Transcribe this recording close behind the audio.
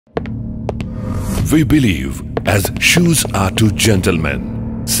We believe as shoes are to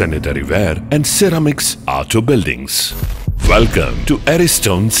gentlemen, sanitaryware and ceramics are to buildings. Welcome to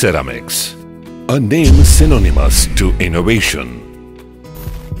Ariston Ceramics, a name synonymous to innovation.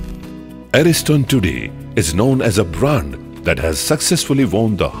 Ariston today is known as a brand that has successfully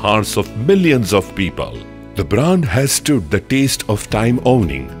won the hearts of millions of people. The brand has stood the test of time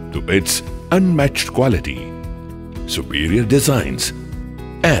owing to its unmatched quality, superior designs,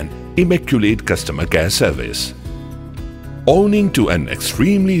 and immaculate customer care service. Owing to an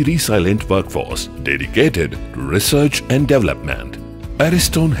extremely resilient workforce dedicated to research and development,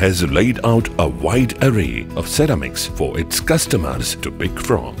 Ariston has laid out a wide array of ceramics for its customers to pick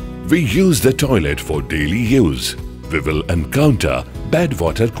from. We use the toilet for daily use. We will encounter bad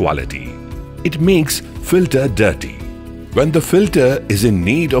water quality. It makes filter dirty. When the filter is in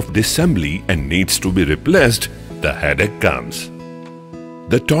need of disassembly and needs to be replaced, the headache comes.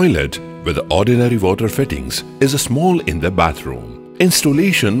 The toilet with ordinary water fittings is small in the bathroom.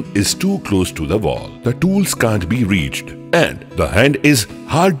 Installation is too close to the wall. The tools can't be reached and the hand is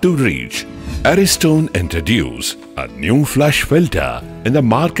hard to reach. Ariston introduced a new flush filter in the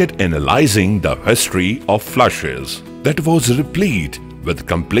market, analyzing the history of flushes that was replete with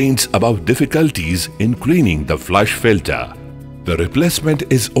complaints about difficulties in cleaning the flush filter. The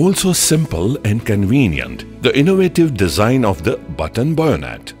replacement is also simple and convenient. The innovative design of the button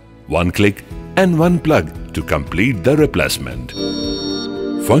bayonet, one click and one plug to complete the replacement.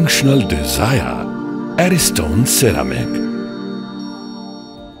 Functional desire, Ariston Ceramic.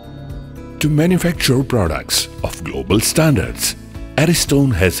 To manufacture products of global standards, Ariston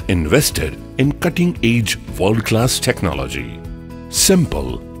has invested in cutting-edge world-class technology.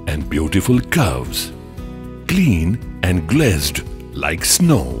 Simple and beautiful curves, clean and glazed like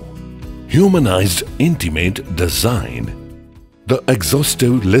snow, humanized intimate design. The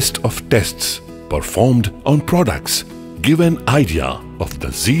exhaustive list of tests performed on products give an idea of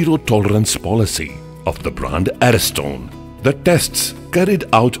the zero-tolerance policy of the brand Ariston. The tests carried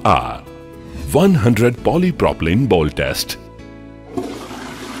out are 100 polypropylene bowl test.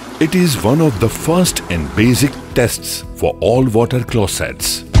 It is one of the first and basic tests for all water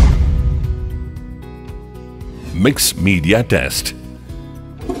closets. Mixed media test.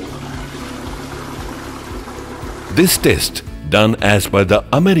 This test done as per the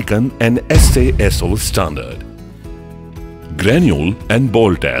American and SASO standard. Granule and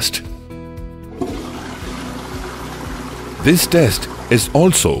bowl test. This test is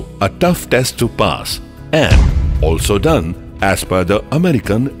also a tough test to pass and also done as per the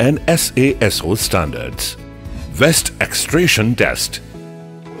American and SASO standards. Waste extraction test.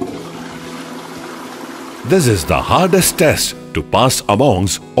 This is the hardest test to pass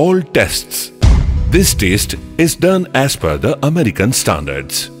amongst all tests. This test is done as per the American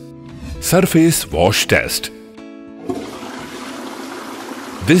standards. Surface wash test.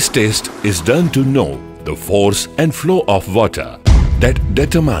 This test is done to know the force and flow of water that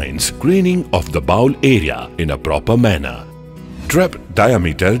determines cleaning of the bowl area in a proper manner. Trap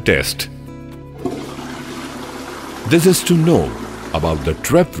diameter test. This is to know about the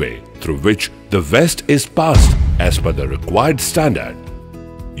trapway through which the waste is passed as per the required standard.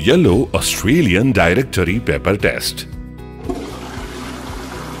 Yellow Australian Directory paper test.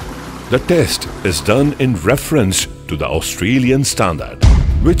 The test is done in reference to the Australian standard,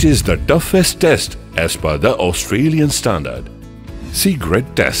 which is the toughest test as per the Australian standard.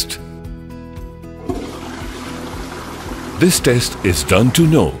 C-grade test. This test is done to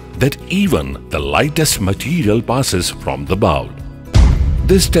know that even the lightest material passes from the bowl.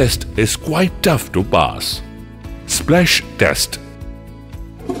 This test is quite tough to pass. Splash test.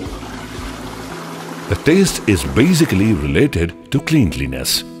 The test is basically related to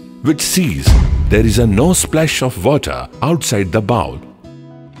cleanliness, which sees there is no splash of water outside the bowl.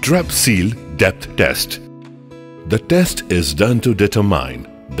 Trap seal depth test. The test is done to determine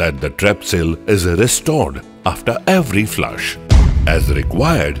that the trap seal is restored after every flush, as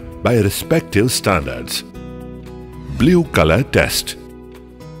required by respective standards. Blue color test.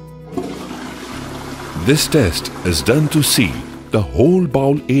 This test is done to see the whole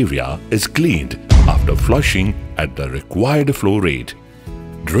bowl area is cleaned after flushing at the required flow rate.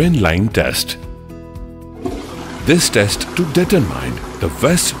 Drain line test. This test to determine the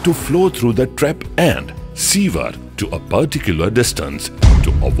waste to flow through the trap and sewer to a particular distance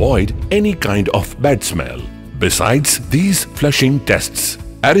to avoid any kind of bad smell. Besides these flushing tests,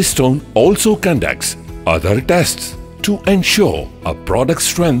 Ariston also conducts other tests to ensure a product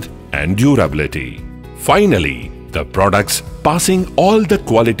strength and durability. Finally, the products passing all the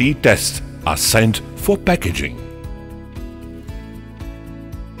quality tests are sent for packaging.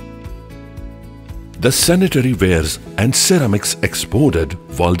 The sanitary wares and ceramics exported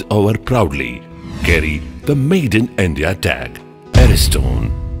world over proudly carry the Made in India tag.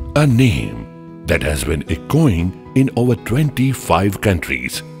 Ariston, a name that has been echoing in over 25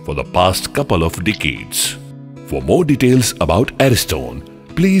 countries for the past couple of decades. For more details about Ariston,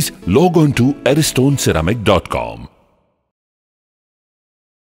 please log on to aristonceramic.com.